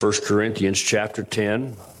1 Corinthians chapter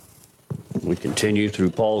 10. We continue through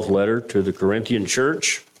Paul's letter to the Corinthian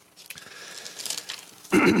church.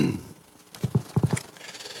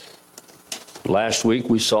 Last week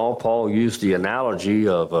we saw Paul use the analogy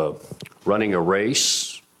of running a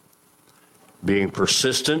race, being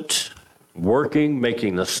persistent, working,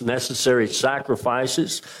 making the necessary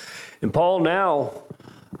sacrifices. And Paul now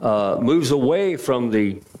moves away from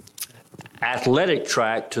the athletic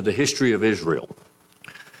track to the history of Israel.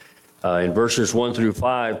 In verses 1 through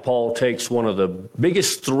 5, Paul takes one of the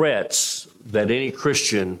biggest threats that any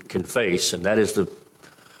Christian can face, and that is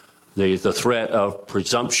the threat of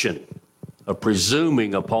presumption, of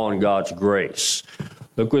presuming upon God's grace.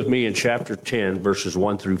 Look with me in chapter 10, verses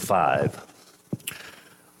 1 through 5.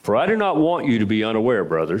 For I do not want you to be unaware,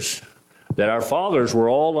 brothers, that our fathers were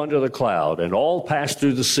all under the cloud, and all passed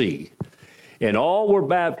through the sea, and all were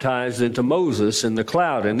baptized into Moses in the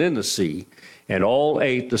cloud and in the sea, and all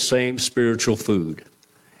ate the same spiritual food,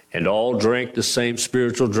 and all drank the same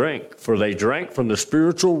spiritual drink, for they drank from the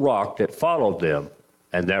spiritual rock that followed them,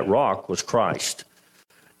 and that rock was Christ.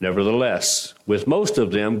 Nevertheless, with most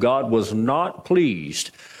of them God was not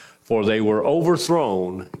pleased, for they were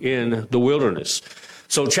overthrown in the wilderness.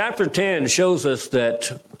 So chapter 10 shows us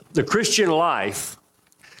that the Christian life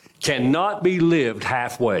cannot be lived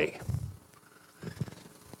halfway.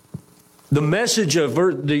 The message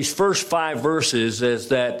of these first 5 verses is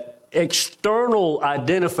that external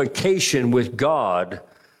identification with God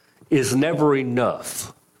is never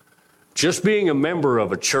enough. Just being a member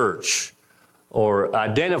of a church or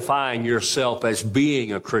identifying yourself as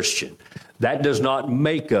being a Christian, that does not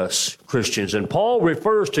make us Christians. And Paul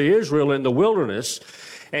refers to Israel in the wilderness,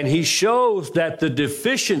 and he shows that the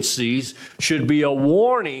deficiencies should be a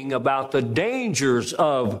warning about the dangers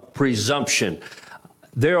of presumption.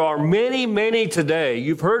 There are many today.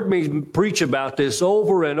 You've heard me preach about this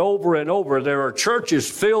over and over and over. There are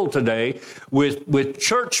churches filled today with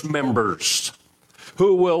church members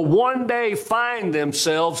who will one day find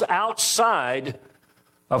themselves outside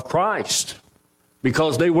of Christ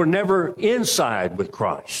because they were never inside with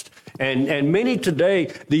Christ. And many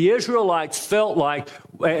today, the Israelites felt like,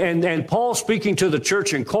 and Paul speaking to the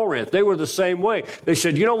church in Corinth, they were the same way. They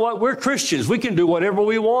said, you know what, we're Christians. We can do whatever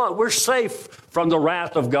we want. We're safe from the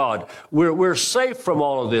wrath of God. We're safe from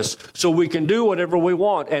all of this, so we can do whatever we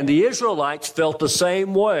want. And the Israelites felt the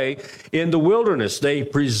same way in the wilderness. They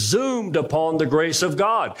presumed upon the grace of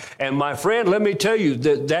God. And my friend, let me tell you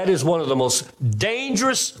that is one of the most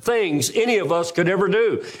dangerous things any of us could ever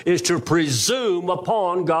do, is to presume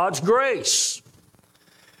upon God's grace.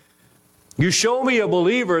 You show me a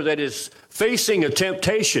believer that is facing a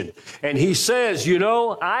temptation, and he says, you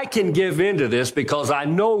know, I can give in to this because I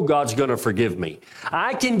know God's going to forgive me.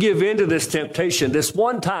 I can give in to this temptation this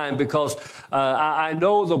one time because I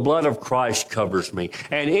know the blood of Christ covers me.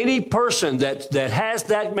 And any person that has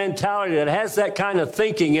that mentality, that has that kind of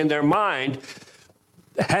thinking in their mind,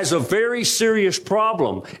 has a very serious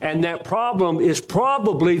problem. And that problem is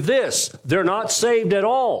probably this: they're not saved at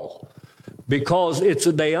all. Because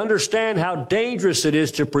they understand how dangerous it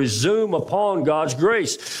is to presume upon God's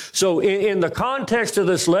grace. So in the context of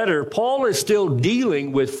this letter, Paul is still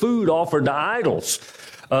dealing with food offered to idols.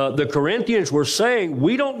 The Corinthians were saying,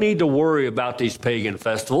 we don't need to worry about these pagan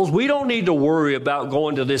festivals. We don't need to worry about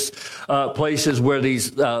going to these places where these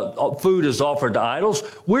food is offered to idols.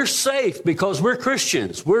 We're safe because we're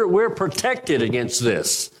Christians. We're protected against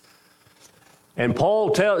this. And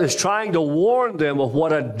Paul is trying to warn them of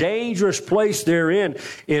what a dangerous place they're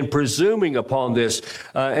in presuming upon this.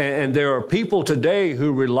 And there are people today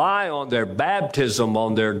who rely on their baptism,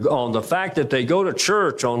 on the fact that they go to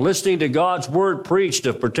church, on listening to God's word preached,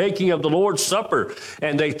 of partaking of the Lord's Supper.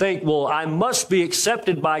 And they think, well, I must be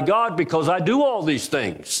accepted by God because I do all these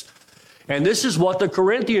things. And this is what the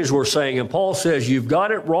Corinthians were saying. And Paul says, you've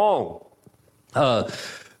got it wrong.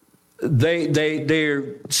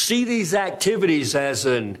 They see these activities as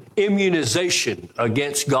an immunization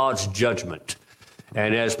against God's judgment.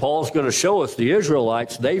 And as Paul's going to show us, the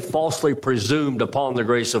Israelites, they falsely presumed upon the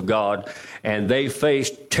grace of God, and they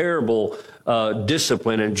faced terrible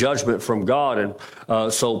discipline and judgment from God.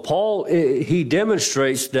 And so Paul, he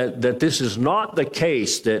demonstrates that this is not the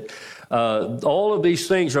case, that all of these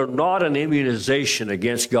things are not an immunization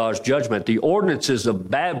against God's judgment. The ordinances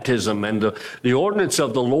of baptism and the ordinance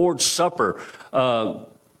of the Lord's Supper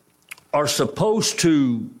are supposed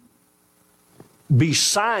to be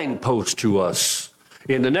signposts to us.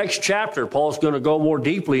 In the next chapter, Paul's going to go more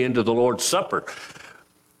deeply into the Lord's Supper.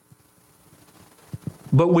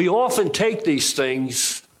 But we often take these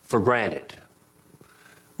things for granted.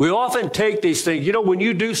 We often take these things, you know, when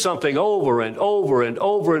you do something over and over and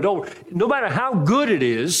over and over, no matter how good it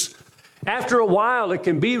is, after a while it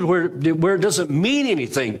can be where it doesn't mean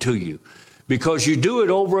anything to you because you do it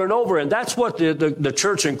over and over. And that's what the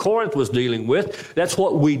church in Corinth was dealing with. That's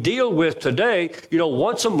what we deal with today. You know,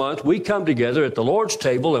 once a month we come together at the Lord's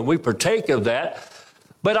table and we partake of that.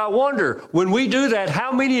 But I wonder, when we do that,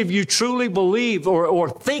 how many of you truly believe or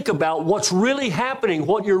think about what's really happening,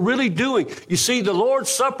 what you're really doing? You see, the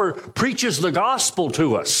Lord's Supper preaches the gospel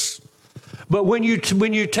to us. But when you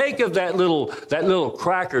take of that little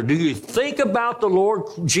cracker, do you think about the Lord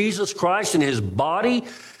Jesus Christ and his body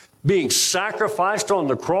being sacrificed on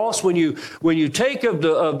the cross? When you take of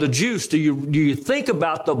the juice, do you think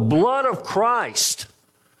about the blood of Christ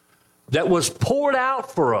that was poured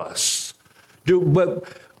out for us? But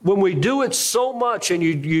when we do it so much and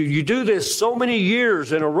you do this so many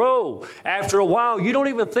years in a row, after a while, you don't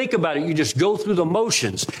even think about it. You just go through the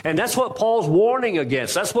motions. And that's what Paul's warning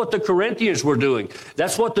against. That's what the Corinthians were doing.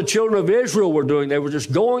 That's what the children of Israel were doing. They were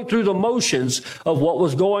just going through the motions of what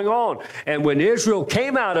was going on. And when Israel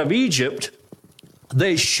came out of Egypt,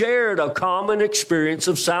 they shared a common experience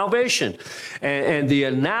of salvation. And the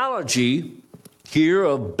analogy here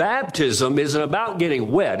of baptism isn't about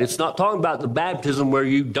getting wet. It's not talking about the baptism where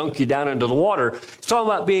you dunk you down into the water. It's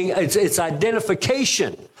talking about it's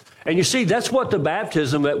identification. And you see, that's what the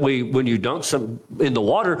baptism when you dunk some in the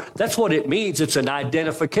water, that's what it means. It's an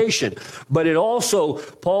identification. But it also,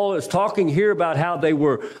 Paul is talking here about how they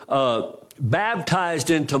were baptized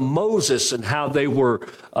into Moses and how they were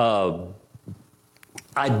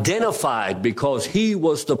identified because he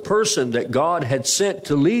was the person that God had sent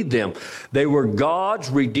to lead them. They were God's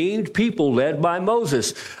redeemed people led by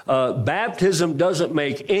Moses. Baptism doesn't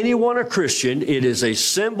make anyone a Christian. It is a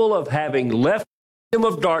symbol of having left the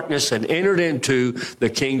kingdom of darkness and entered into the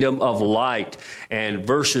kingdom of light. And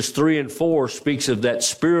verses 3 and 4 speaks of that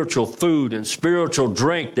spiritual food and spiritual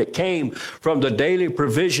drink that came from the daily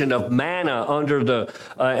provision of manna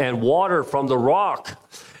and water from the rock.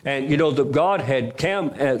 And, you know, that God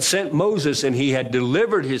had sent Moses and he had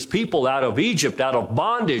delivered his people out of Egypt, out of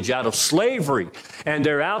bondage, out of slavery. And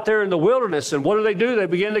they're out there in the wilderness. And what do? They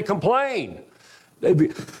begin to complain. They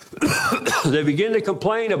begin to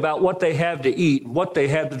complain about what they have to eat, what they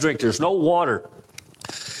have to drink. There's no water.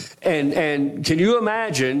 And can you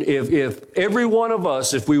imagine if every one of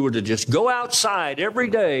us, if we were to just go outside every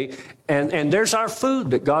day and there's our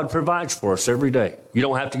food that God provides for us every day. You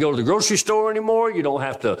don't have to go to the grocery store anymore. You don't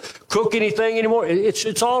have to cook anything anymore.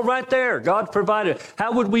 It's all right there. God provided.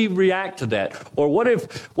 How would we react to that? Or what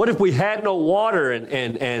if we had no water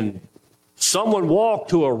and someone walked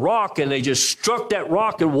to a rock and they just struck that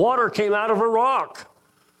rock and water came out of a rock?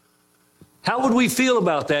 How would we feel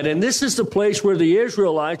about that? And this is the place where the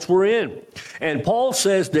Israelites were in. And Paul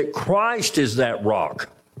says that Christ is that rock.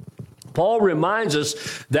 Paul reminds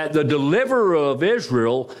us that the deliverer of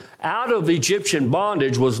Israel out of Egyptian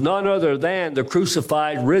bondage was none other than the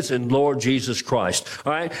crucified, risen Lord Jesus Christ.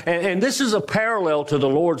 All right? And this is a parallel to the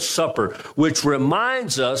Lord's Supper, which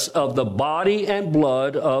reminds us of the body and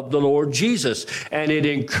blood of the Lord Jesus. And it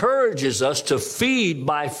encourages us to feed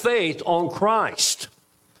by faith on Christ.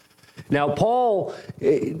 Now, Paul,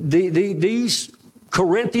 these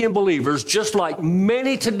Corinthian believers, just like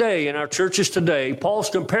many today in our churches today, Paul's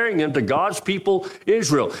comparing them to God's people,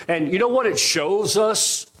 Israel. And you know what it shows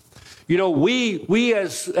us? You know, we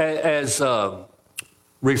as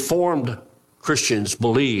Reformed Christians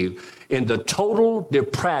believe in the total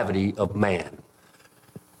depravity of man.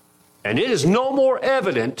 And it is no more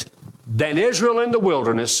evident than Israel in the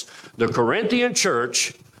wilderness, the Corinthian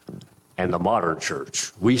church, and the modern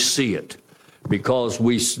church. We see it because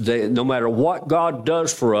no matter what God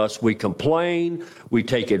does for us, we complain, we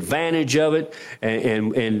take advantage of it.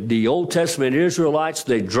 And the Old Testament Israelites,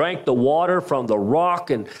 they drank the water from the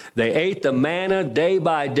rock and they ate the manna day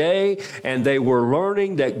by day. And they were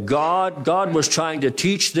learning that God was trying to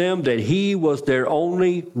teach them that he was their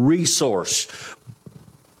only resource.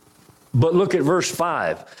 But look at verse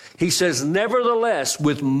 5. He says, nevertheless,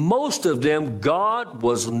 with most of them, God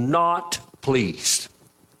was not pleased.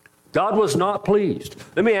 God was not pleased.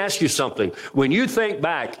 Let me ask you something. When you think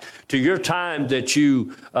back to your time that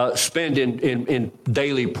you spend in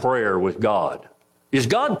daily prayer with God, is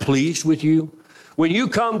God pleased with you? When you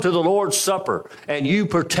come to the Lord's Supper and you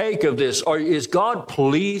partake of this, is God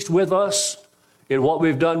pleased with us in what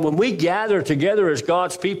we've done? When we gather together as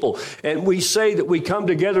God's people and we say that we come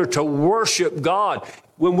together to worship God,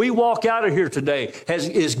 when we walk out of here today,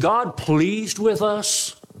 is God pleased with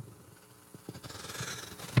us?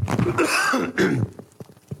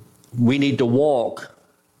 We need to walk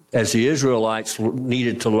as the Israelites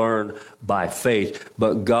needed to learn by faith.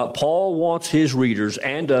 But Paul wants his readers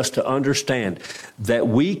and us to understand that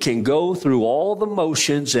we can go through all the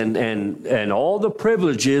motions and all the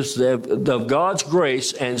privileges of God's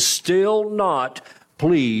grace and still not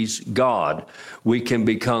please God. We can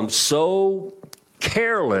become so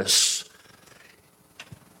careless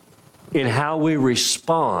in how we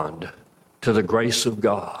respond to the grace of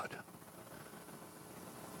God.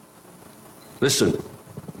 Listen,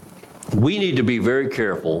 we need to be very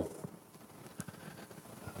careful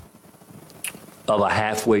of a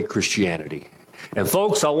halfway Christianity. And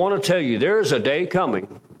folks, I want to tell you, there is a day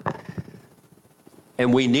coming,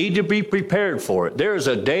 and we need to be prepared for it. There is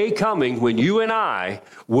a day coming when you and I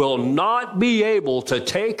will not be able to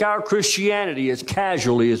take our Christianity as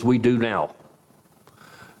casually as we do now.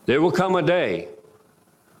 There will come a day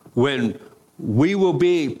when we will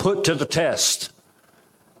be put to the test,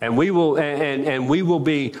 and we will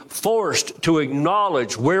be forced to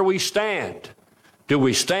acknowledge where we stand. Do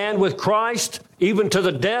we stand with Christ even to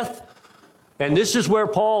the death? And this is where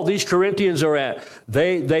these Corinthians are at.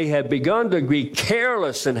 They have begun to be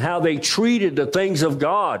careless in how they treated the things of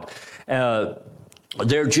God.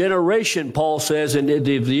 Their generation, Paul says, and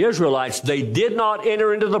the Israelites, they did not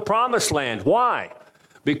enter into the promised land. Why?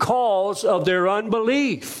 Because of their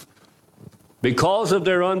unbelief. Because of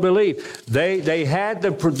their unbelief. They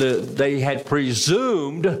had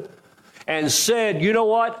presumed and said, you know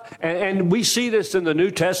what? And we see this in the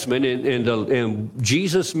New Testament, in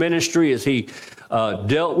Jesus' ministry as he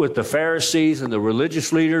dealt with the Pharisees and the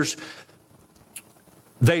religious leaders.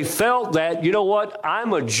 They felt that, you know what?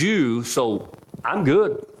 I'm a Jew, so I'm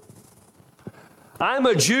good. I'm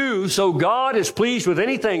a Jew, so God is pleased with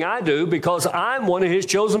anything I do because I'm one of his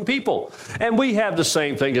chosen people. And we have the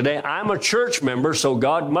same thing today. I'm a church member, so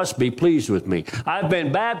God must be pleased with me. I've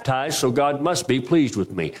been baptized, so God must be pleased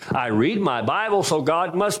with me. I read my Bible, so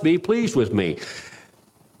God must be pleased with me.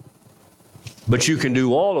 But you can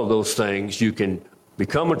do all of those things. You can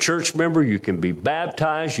become a church member, you can be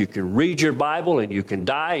baptized, you can read your Bible, and you can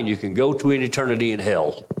die, and you can go to an eternity in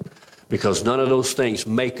hell. Because none of those things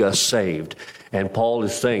make us saved. And Paul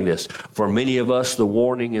is saying this. For many of us, the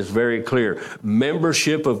warning is very clear.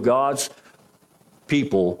 Membership of God's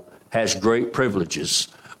people has great privileges.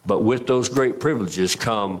 But with those great privileges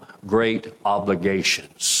come great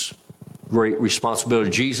obligations, great responsibility.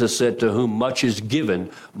 Jesus said, to whom much is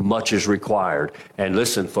given, much is required. And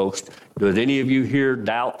listen, folks, did any of you here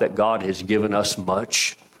doubt that God has given us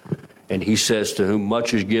much? And he says, to whom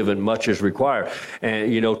much is given, much is required.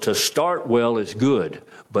 And, you know, to start well is good,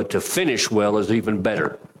 but to finish well is even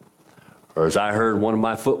better. Or as I heard one of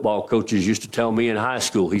my football coaches used to tell me in high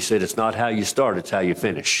school, he said, it's not how you start, it's how you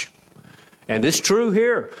finish. And it's true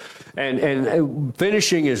here. And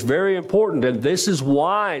finishing is very important. And this is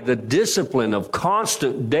why the discipline of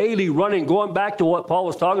constant daily running, going back to what Paul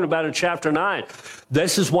was talking about in chapter 9,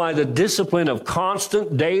 this is why the discipline of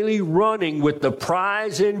constant daily running with the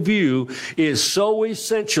prize in view is so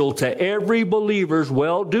essential to every believer's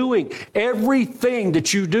well-doing. Everything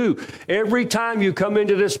that you do, every time you come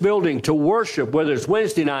into this building to worship, whether it's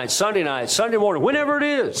Wednesday night, Sunday morning, whenever it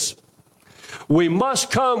is, we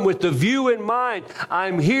must come with the view in mind.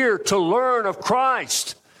 I'm here to learn of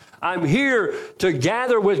Christ. I'm here to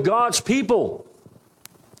gather with God's people.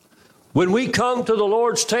 When we come to the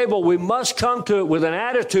Lord's table, we must come to it with an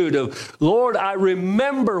attitude of, Lord, I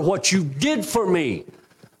remember what you did for me.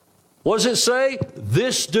 What does it say?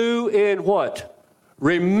 This do in what?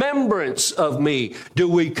 Remembrance of me. Do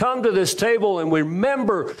we come to this table and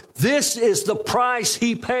remember this is the price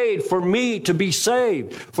he paid for me to be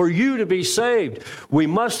saved, for you to be saved? We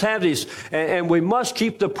must have these, and we must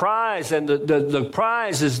keep the prize, and the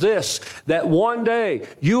prize is this, that one day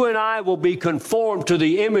you and I will be conformed to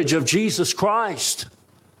the image of Jesus Christ.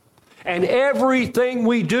 And everything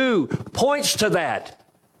we do points to that.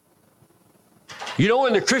 You know,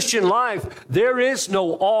 in the Christian life, there is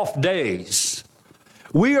no off days.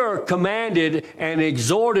 We are commanded and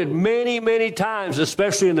exhorted many, many times,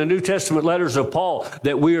 especially in the New Testament letters of Paul,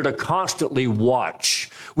 that we are to constantly watch.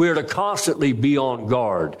 We are to constantly be on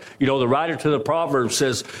guard. You know, the writer to the Proverbs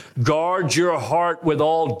says, guard your heart with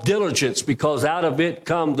all diligence, because out of it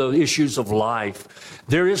come the issues of life.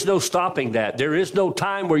 There is no stopping that. There is no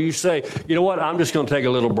time where you say, you know what, I'm just going to take a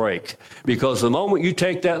little break. Because the moment you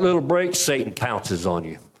take that little break, Satan pounces on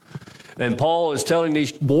you. And Paul is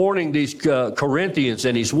warning these Corinthians,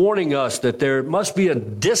 and he's warning us that there must be a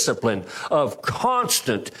discipline of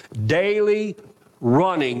constant daily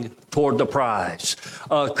running toward the prize,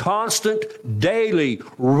 a constant daily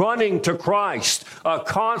running to Christ, a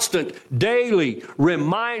constant daily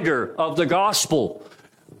reminder of the gospel.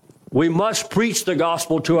 We must preach the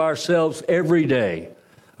gospel to ourselves every day.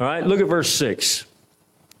 All right, look at verse 6.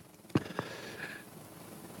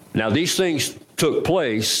 Now, these things took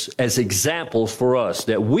place as examples for us,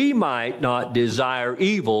 that we might not desire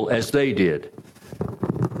evil as they did.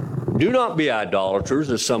 Do not be idolaters,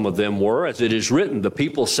 as some of them were, as it is written, the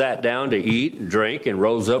people sat down to eat and drink and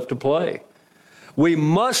rose up to play. We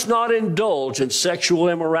must not indulge in sexual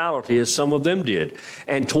immorality, as some of them did,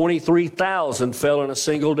 and 23,000 fell in a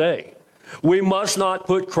single day. We must not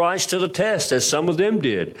put Christ to the test, as some of them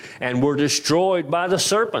did, and were destroyed by the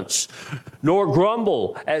serpents, nor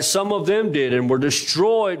grumble, as some of them did, and were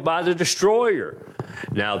destroyed by the destroyer.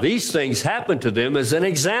 Now these things happened to them as an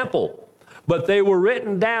example, but they were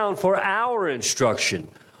written down for our instruction,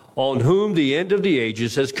 on whom the end of the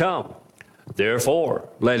ages has come. Therefore,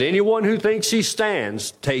 let anyone who thinks he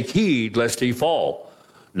stands take heed lest he fall.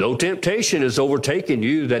 No temptation has overtaken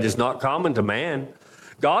you that is not common to man.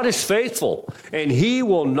 God is faithful, and he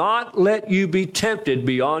will not let you be tempted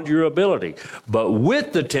beyond your ability. But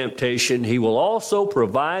with the temptation, he will also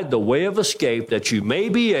provide the way of escape that you may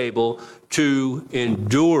be able to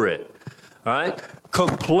endure it. All right?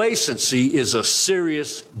 Complacency is a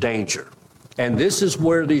serious danger. And this is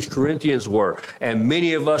where these Corinthians were. And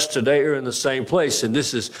many of us today are in the same place. And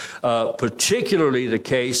this is particularly the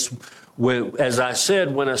case when, as I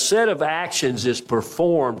said, when a set of actions is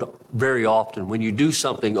performed very often, when you do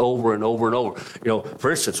something over and over and over. You know,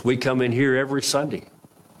 for instance, we come in here every Sunday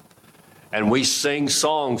and we sing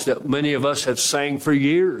songs that many of us have sang for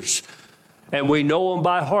years. And we know them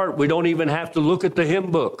by heart. We don't even have to look at the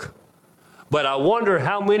hymn book. But I wonder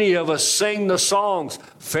how many of us sing the songs,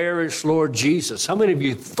 Fairest Lord Jesus. How many of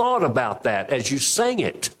you thought about that as you sang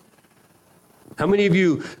it? How many of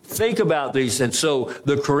you think about these? And so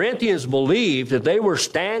the Corinthians believed that they were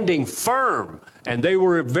standing firm and they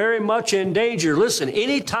were very much in danger. Listen,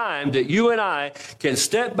 any time that you and I can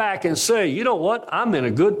step back and say, you know what, I'm in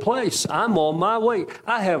a good place. I'm on my way.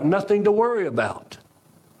 I have nothing to worry about.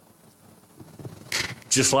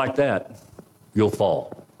 Just like that, you'll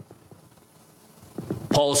fall.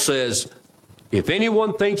 Paul says, if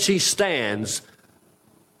anyone thinks he stands,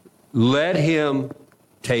 let him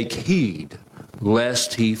take heed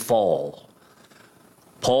lest he fall.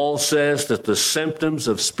 Paul says that the symptoms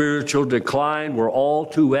of spiritual decline were all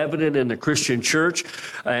too evident in the Christian church,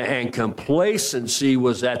 and complacency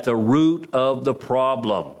was at the root of the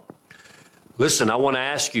problem. Listen, I want to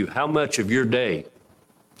ask you, how much of your day,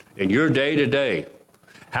 in your day-to-day,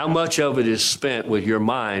 how much of it is spent with your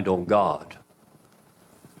mind on God?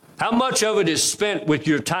 How much of it is spent with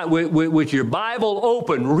your time, with your Bible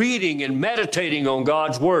open, reading and meditating on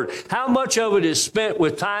God's Word? How much of it is spent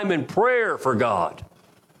with time in prayer for God?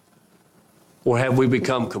 Or have we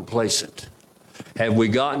become complacent? Have we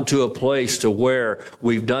gotten to a place to where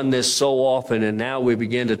we've done this so often and now we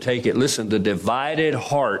begin to take it? Listen, the divided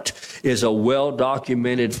heart is a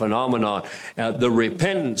well-documented phenomenon. The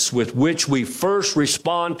repentance with which we first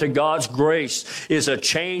respond to God's grace is a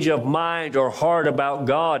change of mind or heart about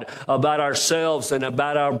God, about ourselves, and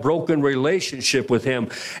about our broken relationship with Him.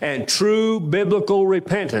 And true biblical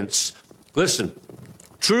repentance, listen,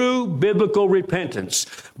 true biblical repentance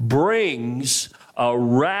brings a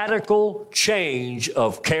radical change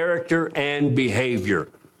of character and behavior.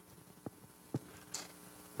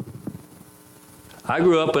 I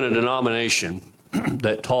grew up in a denomination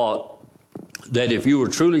that taught that if you were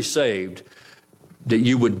truly saved, that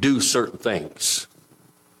you would do certain things.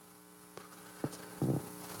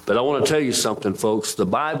 But I want to tell you something, folks. The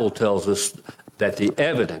Bible tells us that the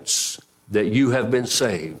evidence that you have been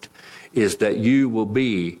saved is that you will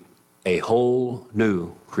be a whole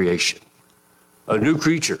new creation. A new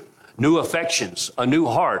creature, new affections, a new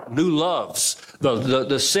heart, new loves.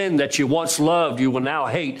 The sin that you once loved, you will now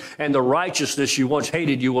hate, and the righteousness you once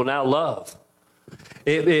hated, you will now love.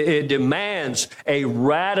 It demands a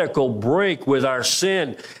radical break with our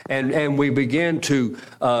sin, and we begin to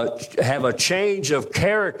have a change of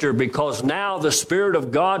character because now the Spirit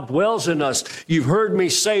of God dwells in us. You've heard me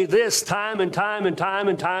say this time and time and time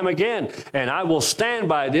and time again, and I will stand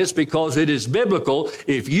by this because it is biblical.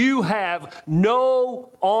 If you have no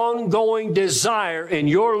ongoing desire in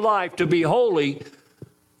your life to be holy,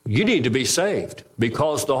 you need to be saved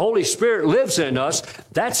because the Holy Spirit lives in us.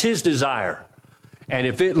 That's His desire. And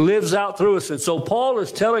if it lives out through us. And so Paul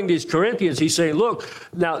is telling these Corinthians, he's saying, look,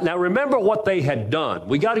 now remember what they had done.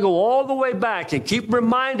 We got to go all the way back and keep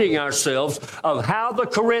reminding ourselves of how the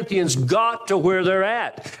Corinthians got to where they're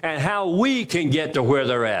at and how we can get to where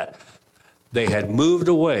they're at. They had moved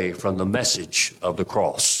away from the message of the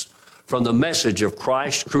cross, from the message of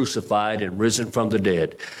Christ crucified and risen from the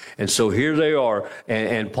dead. And so here they are.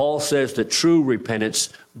 And Paul says that true repentance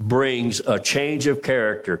brings a change of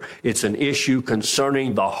character. It's an issue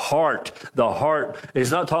concerning the heart. The heart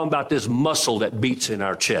is not talking about this muscle that beats in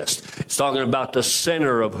our chest. It's talking about the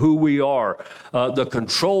center of who we are, the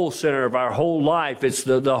control center of our whole life. It's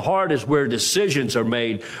the heart is where decisions are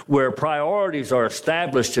made, where priorities are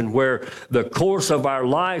established, and where the course of our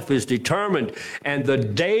life is determined. And the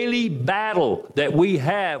daily battle that we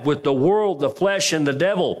have with the world, the flesh, and the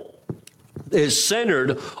devil is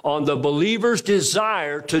centered on the believer's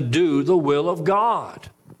desire to do the will of God.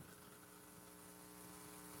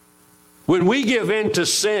 When we give in to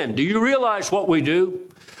sin, do you realize what we do?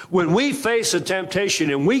 When we face a temptation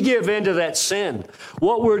and we give in to that sin,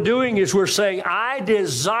 what we're doing is we're saying, I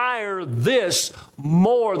desire this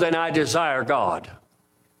more than I desire God.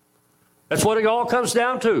 That's what it all comes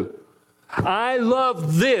down to. I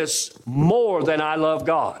love this more than I love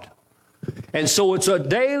God. And so it's a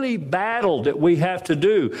daily battle that we have to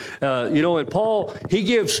do. And Paul, he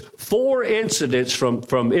gives 4 incidents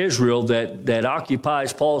from Israel that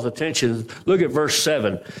occupies Paul's attention. Look at verse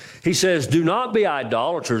 7. He says, do not be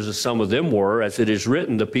idolaters as some of them were, as it is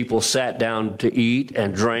written, the people sat down to eat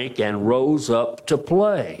and drink and rose up to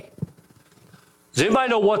play. Does anybody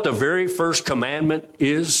know what the very first commandment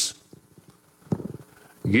is?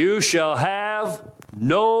 You shall have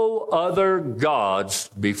no other gods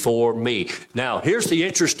before me. Now, here's the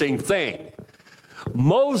interesting thing.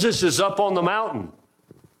 Moses is up on the mountain.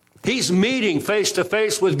 He's meeting face to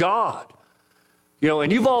face with God. And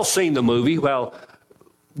you've all seen the movie. Well,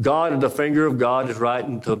 God and the finger of God is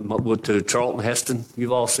writing to Charlton Heston.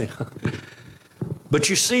 You've all seen it. But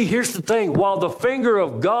you see, here's the thing. While the finger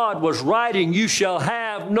of God was writing, you shall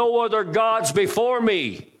have no other gods before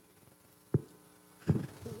me.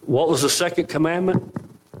 What was the second commandment?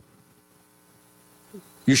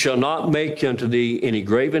 You shall not make unto thee any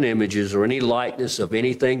graven images or any likeness of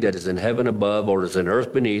anything that is in heaven above, or is in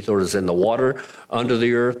earth beneath, or is in the water under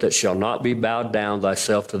the earth, that shall not be bowed down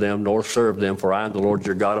thyself to them, nor serve them, for I am the Lord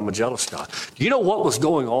your God, I am a jealous God. Do you know what was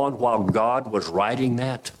going on while God was writing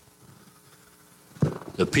that?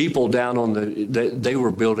 The people down on they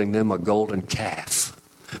were building them a golden calf.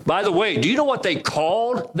 By the way, do you know what they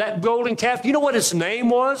called that golden calf? Do you know what its name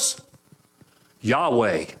was?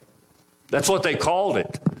 Yahweh. That's what they called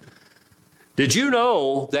it. Did you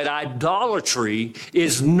know that idolatry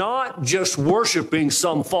is not just worshiping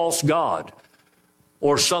some false god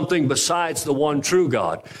or something besides the one true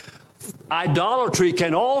God? Idolatry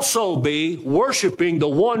can also be worshiping the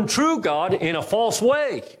one true God in a false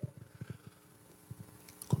way.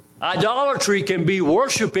 Idolatry can be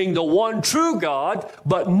worshiping the one true God,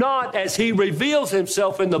 but not as he reveals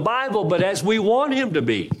himself in the Bible, but as we want him to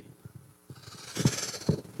be.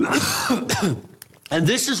 And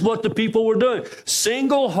this is what the people were doing.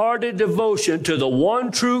 Single-hearted devotion to the one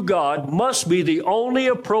true God must be the only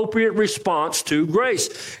appropriate response to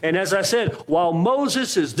grace. And as I said, while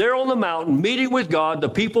Moses is there on the mountain meeting with God, the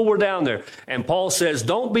people were down there. And Paul says,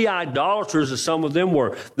 don't be idolaters as some of them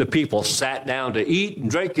were. The people sat down to eat and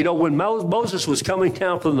drink. When Moses was coming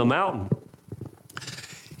down from the mountain,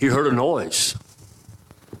 he heard a noise.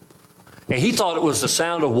 And he thought it was the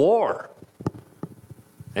sound of war.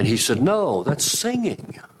 And he said, no, that's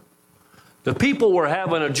singing. The people were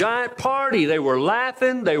having a giant party. They were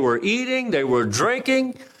laughing, they were eating, they were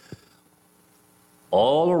drinking,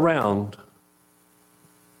 all around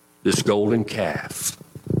this golden calf.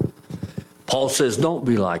 Paul says, don't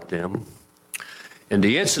be like them. And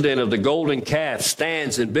the incident of the golden calf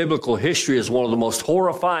stands in biblical history as one of the most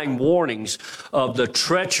horrifying warnings of the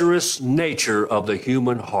treacherous nature of the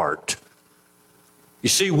human heart. You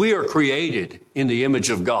see, we are created in the image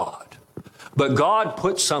of God, but God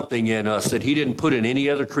put something in us that he didn't put in any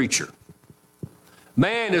other creature.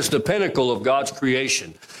 Man is the pinnacle of God's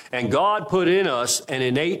creation, and God put in us an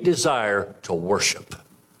innate desire to worship.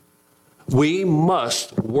 We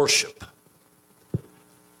must worship.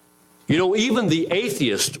 Even the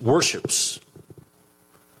atheist worships.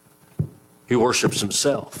 He worships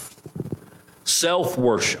himself.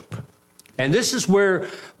 Self-worship. And this is where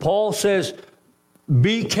Paul says,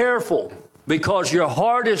 be careful, because your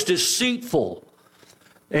heart is deceitful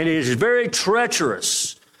and it is very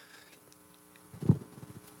treacherous.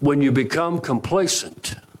 When you become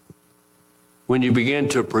complacent, when you begin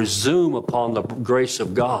to presume upon the grace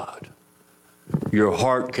of God, your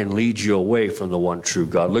heart can lead you away from the one true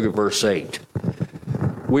God. Look at verse 8.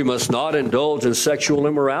 We must not indulge in sexual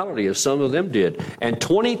immorality as some of them did. And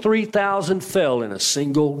 23,000 fell in a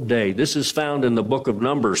single day. This is found in the book of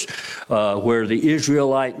Numbers, where the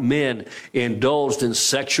Israelite men indulged in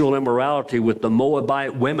sexual immorality with the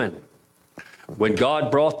Moabite women. When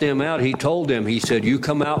God brought them out, he told them, he said, you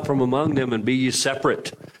come out from among them and be ye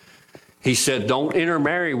separate. He said, don't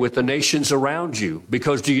intermarry with the nations around you.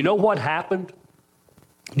 Because do you know what happened?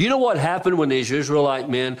 Do you know what happened when these Israelite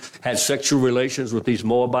men had sexual relations with these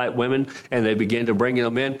Moabite women and they began to bring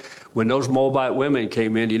them in? When those Moabite women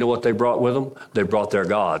came in, do you know what they brought with them? They brought their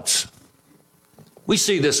gods. We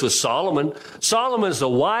see this with Solomon. Solomon is the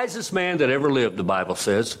wisest man that ever lived, the Bible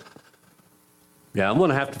says. Yeah, I'm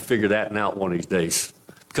going to have to figure that out one of these days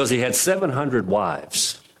because he had 700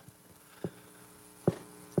 wives.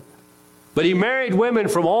 But he married women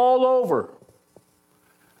from all over.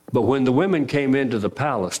 But when the women came into the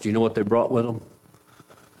palace, do you know what they brought with them?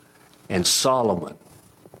 And Solomon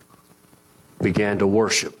began to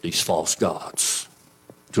worship these false gods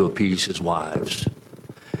to appease his wives.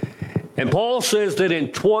 And Paul says that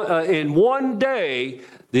in one day,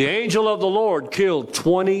 the angel of the Lord killed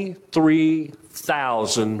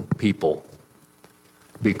 23,000 people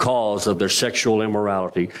because of their sexual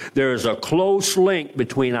immorality. There is a close link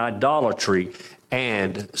between idolatry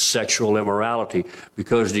and sexual immorality.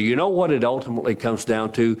 Because do you know what it ultimately comes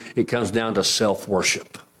down to? It comes down to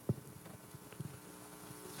self-worship.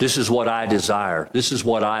 This is what I desire. This is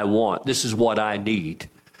what I want. This is what I need.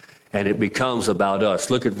 And it becomes about us.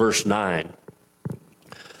 Look at verse 9.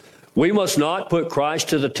 We must not put Christ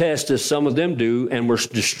to the test as some of them do and were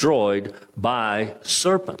destroyed by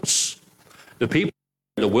serpents. The people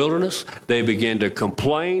in the wilderness, they began to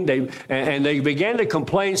complain. They began to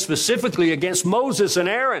complain specifically against Moses and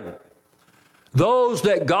Aaron, those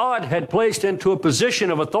that God had placed into a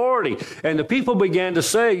position of authority. And the people began to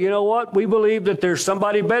say, you know what? We believe that there's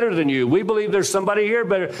somebody better than you. We believe there's somebody here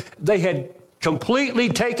better. They had completely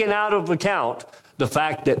taken out of account the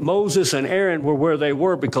fact that Moses and Aaron were where they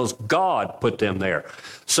were because God put them there.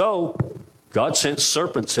 So God sent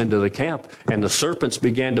serpents into the camp, and the serpents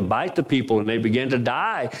began to bite the people, and they began to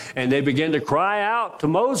die, and they began to cry out to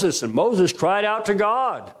Moses, and Moses cried out to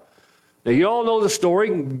God. Now, you all know the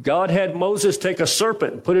story. God had Moses take a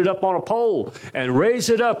serpent and put it up on a pole and raise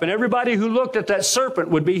it up, and everybody who looked at that serpent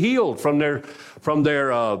would be healed from their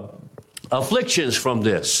afflictions from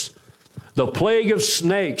this. The plague of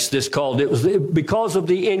snakes, this called. It was because of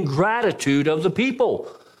the ingratitude of the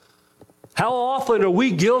people. How often are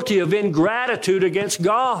we guilty of ingratitude against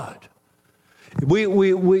God?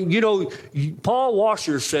 Paul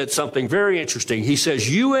Washer said something very interesting. He says,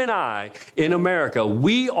 you and I in America,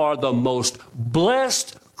 we are the most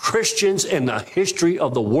blessed Christians in the history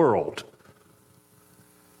of the world.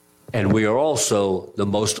 And we are also the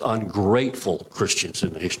most ungrateful Christians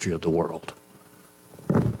in the history of the world.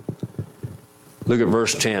 Look at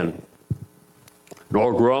verse 10.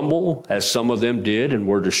 Nor grumble, as some of them did and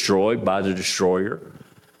were destroyed by the destroyer.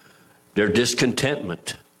 Their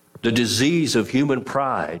discontentment, the disease of human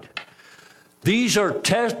pride. These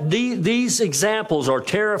examples are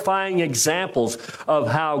terrifying examples of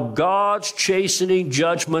how God's chastening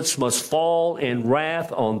judgments must fall in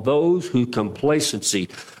wrath on those who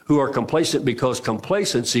are complacent, because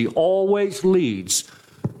complacency always leads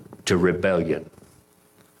to rebellion.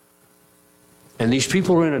 And these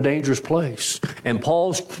people are in a dangerous place. And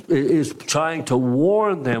Paul is trying to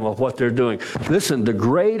warn them of what they're doing. Listen, the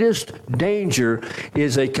greatest danger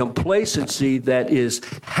is a complacency that is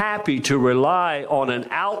happy to rely on an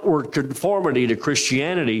outward conformity to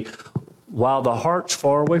Christianity while the heart's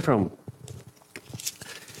far away from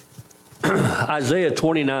them. Isaiah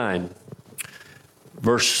 29,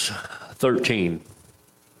 verse 13.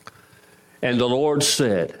 And the Lord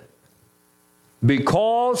said,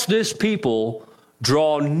 because this people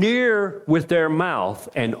draw near with their mouth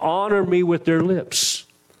and honor me with their lips,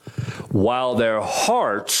 while their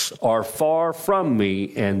hearts are far from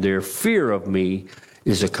me, and their fear of me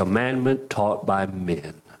is a commandment taught by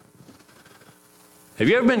men. Have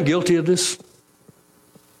you ever been guilty of this?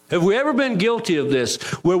 Have we ever been guilty of this,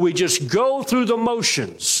 where we just go through the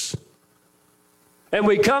motions? And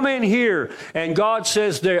we come in here, and God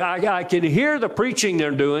says, I can hear the preaching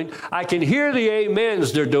they're doing. I can hear the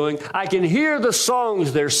amens they're doing. I can hear the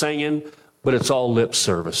songs they're singing, but it's all lip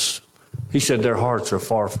service. He said, their hearts are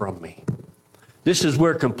far from me. This is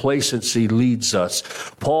where complacency leads us.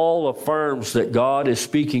 Paul affirms that God is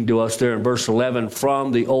speaking to us there in verse 11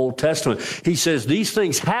 from the Old Testament. He says these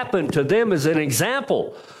things happened to them as an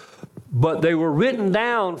example, but they were written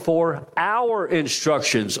down for our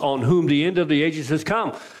instructions, on whom the end of the ages has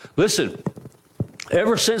come. Listen,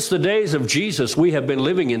 Ever since the days of Jesus, we have been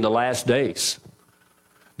living in the last days.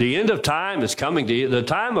 The end of time is coming. The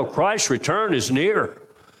time of Christ's return is near.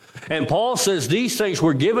 And Paul says these things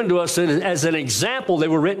were given to us as an example. They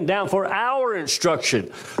were written down for our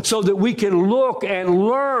instruction so that we can look and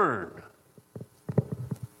learn.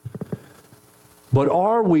 But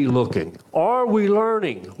are we looking? Are we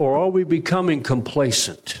learning? Or are we becoming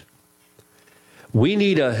complacent? We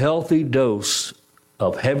need a healthy dose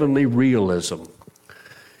of heavenly realism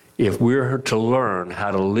if we're to learn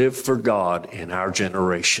how to live for God in our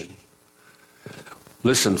generation.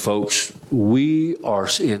 Listen, folks, we are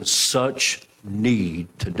in such need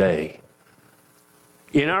today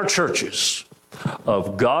in our churches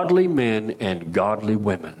of godly men and godly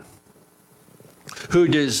women who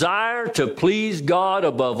desire to please God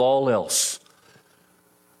above all else.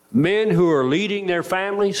 Men who are leading their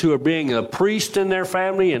families, who are being a priest in their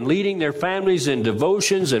family and leading their families in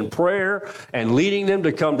devotions and prayer and leading them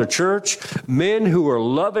to come to church. Men who are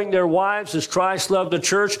loving their wives as Christ loved the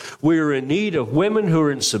church. We are in need of women who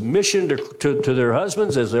are in submission to their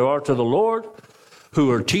husbands as they are to the Lord, who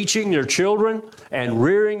are teaching their children and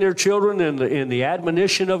rearing their children in the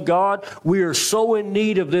admonition of God. We are so in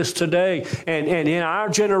need of this today. And in our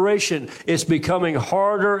generation, it's becoming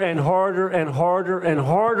harder and harder and harder and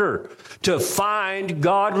harder to find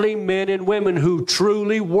godly men and women who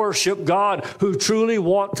truly worship God, who truly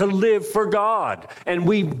want to live for God. And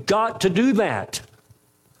we've got to do that.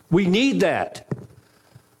 We need that.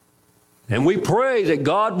 And we pray that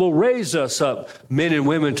God will raise us up, men and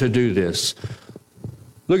women, to do this.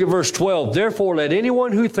 Look at verse 12. Therefore, let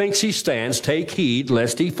anyone who thinks he stands take heed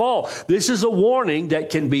lest he fall. This is a warning that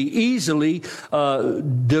can be easily,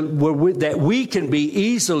 that we can be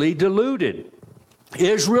easily deluded.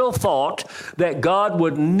 Israel thought that God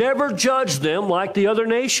would never judge them like the other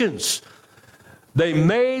nations. They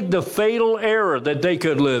made the fatal error that they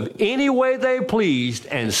could live any way they pleased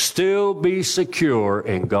and still be secure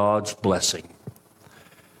in God's blessing.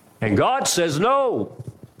 And God says, no.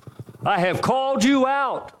 I have called you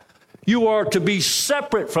out. You are to be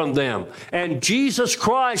separate from them. And Jesus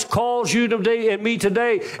Christ calls you today and me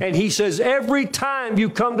today. And he says, every time you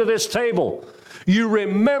come to this table, you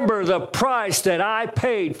remember the price that I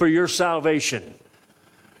paid for your salvation.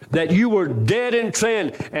 That you were dead in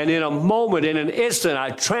sin. And in a moment, in an instant, I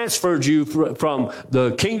transferred you from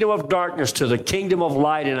the kingdom of darkness to the kingdom of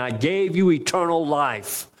light. And I gave you eternal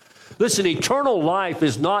life. Listen, eternal life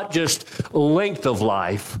is not just length of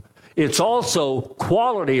life. It's also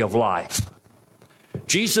quality of life.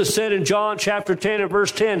 Jesus said in John chapter 10 and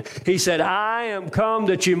verse 10, he said, I am come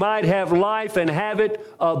that you might have life and have it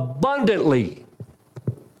abundantly.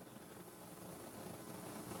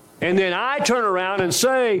 And then I turn around and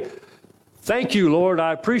say, thank you, Lord,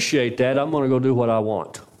 I appreciate that. I'm going to go do what I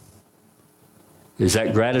want. Is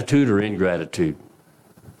that gratitude or ingratitude?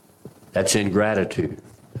 That's ingratitude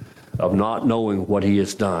of not knowing what he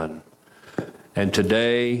has done. And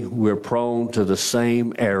today, we're prone to the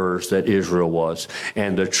same errors that Israel was.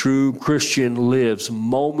 And the true Christian lives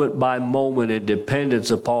moment by moment in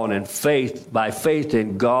dependence upon and by faith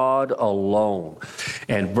in God alone.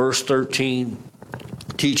 And verse 13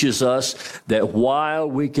 teaches us that while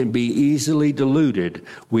we can be easily deluded,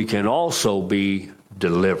 we can also be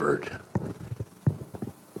delivered.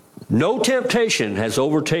 No temptation has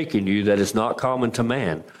overtaken you that is not common to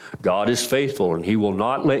man. God is faithful, and he will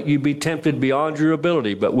not let you be tempted beyond your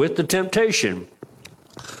ability. But with the temptation,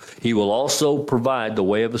 he will also provide the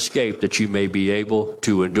way of escape that you may be able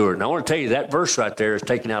to endure. And I want to tell you that verse right there is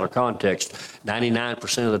taken out of context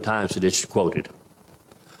 99% of the times that it's quoted.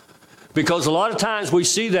 Because a lot of times we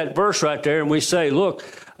see that verse right there and we say, look,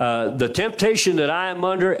 the temptation that I am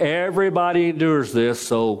under, everybody endures this.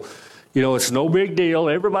 So, it's no big deal.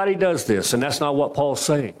 Everybody does this. And that's not what Paul's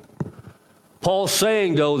saying. Paul's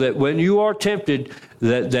saying, though, that when you are tempted,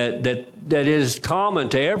 that is common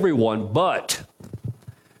to everyone, but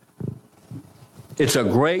it's a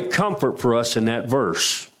great comfort for us in that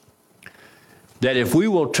verse that if we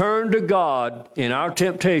will turn to God in our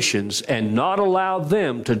temptations and not allow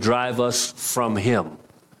them to drive us from him.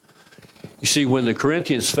 You see, when the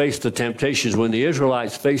Corinthians faced the temptations, when the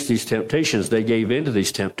Israelites faced these temptations, they gave into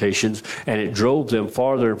these temptations, and it drove them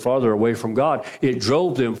farther and farther away from God. It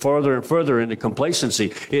drove them farther and further into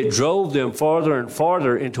complacency. It drove them farther and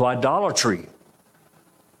farther into idolatry.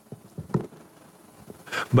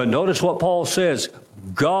 But notice what Paul says.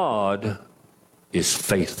 God is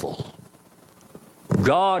faithful.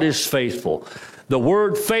 God is faithful. The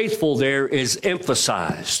word faithful there is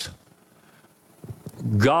emphasized.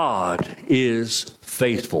 God is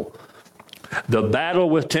faithful. The battle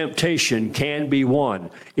with temptation can be won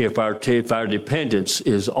if our dependence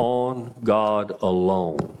is on God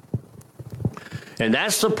alone. And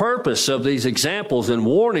that's the purpose of these examples and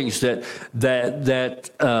warnings, that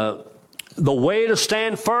the way to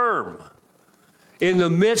stand firm in the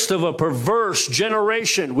midst of a perverse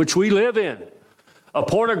generation which we live in, a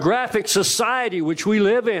pornographic society which we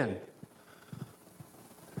live in.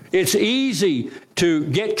 It's easy to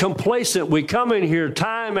get complacent. We come in here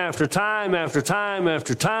time after time after time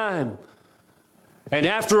after time. And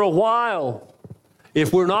after a while,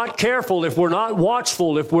 if we're not careful, if we're not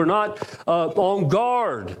watchful, if we're not on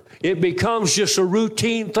guard, it becomes just a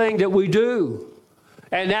routine thing that we do.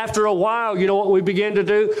 And after a while, you know what we begin to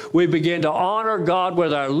do? We begin to honor God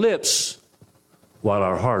with our lips while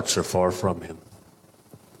our hearts are far from Him.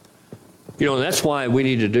 You know, that's why we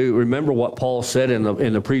need to remember what Paul said in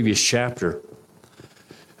the previous chapter.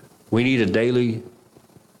 We need a daily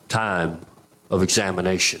time of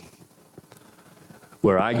examination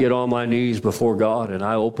where I get on my knees before God and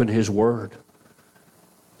I open His Word.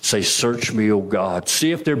 Say, search me, O God.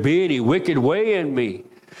 See if there be any wicked way in me.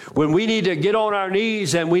 When we need to get on our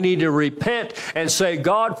knees and we need to repent and say,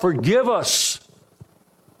 God, forgive us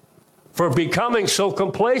for becoming so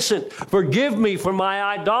complacent. Forgive me for my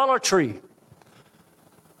idolatry.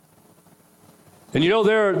 And you know,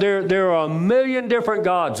 there are a million different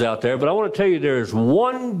gods out there, but I want to tell you there's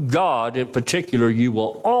one God in particular you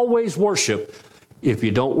will always worship if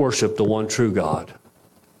you don't worship the one true God.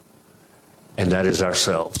 And that is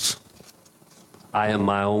ourselves. I am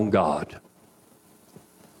my own God.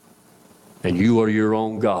 And you are your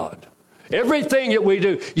own God. Everything that we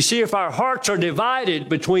do, you see, if our hearts are divided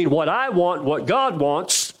between what I want and what God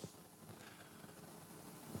wants,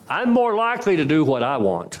 I'm more likely to do what I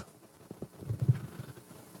want.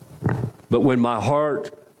 But when my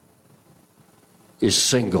heart is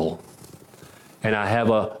single and I have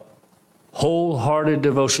a wholehearted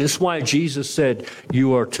devotion, this is why Jesus said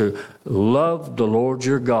you are to love the Lord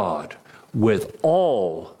your God with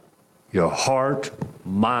all your heart,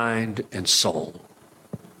 mind, and soul,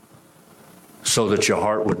 so that your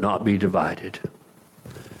heart would not be divided.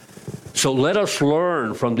 So let us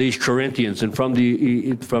learn from these Corinthians and from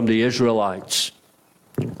the Israelites.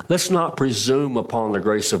 Let's not presume upon the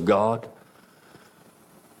grace of God.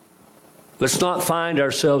 Let's not find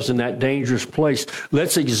ourselves in that dangerous place.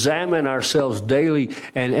 Let's examine ourselves daily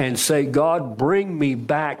and say, God, bring me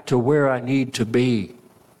back to where I need to be.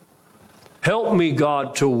 Help me,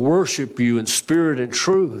 God, to worship you in spirit and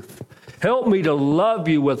truth. Help me to love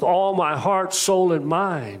you with all my heart, soul, and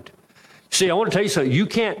mind. See, I want to tell you something. You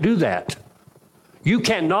can't do that. You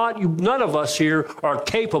cannot. None of us here are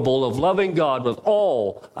capable of loving God with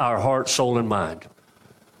all our heart, soul, and mind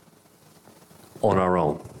on our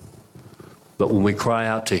own. But when we cry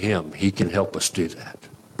out to Him, He can help us do that.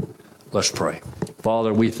 Let's pray.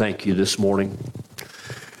 Father, we thank you this morning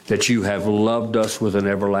that you have loved us with an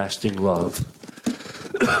everlasting love.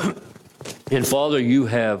 And Father, you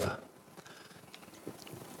have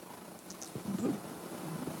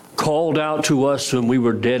called out to us when we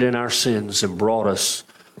were dead in our sins and brought us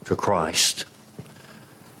to Christ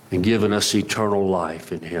and given us eternal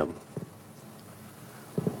life in Him.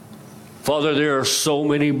 Father, there are so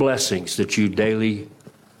many blessings that you daily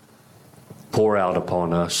pour out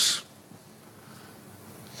upon us.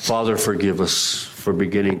 Father, forgive us for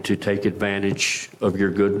beginning to take advantage of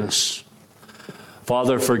your goodness.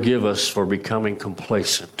 Father, forgive us for becoming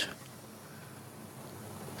complacent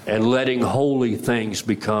and letting holy things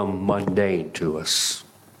become mundane to us.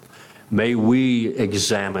 May we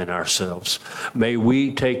examine ourselves. May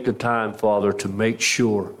we take the time, Father, to make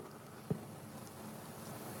sure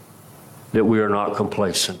that we are not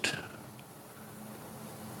complacent,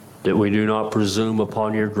 that we do not presume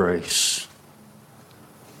upon your grace.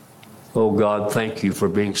 Oh God, thank you for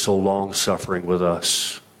being so long-suffering with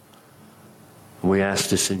us. We ask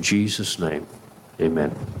this in Jesus' name.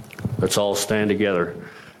 Amen. Let's all stand together.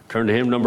 Turn to hymn number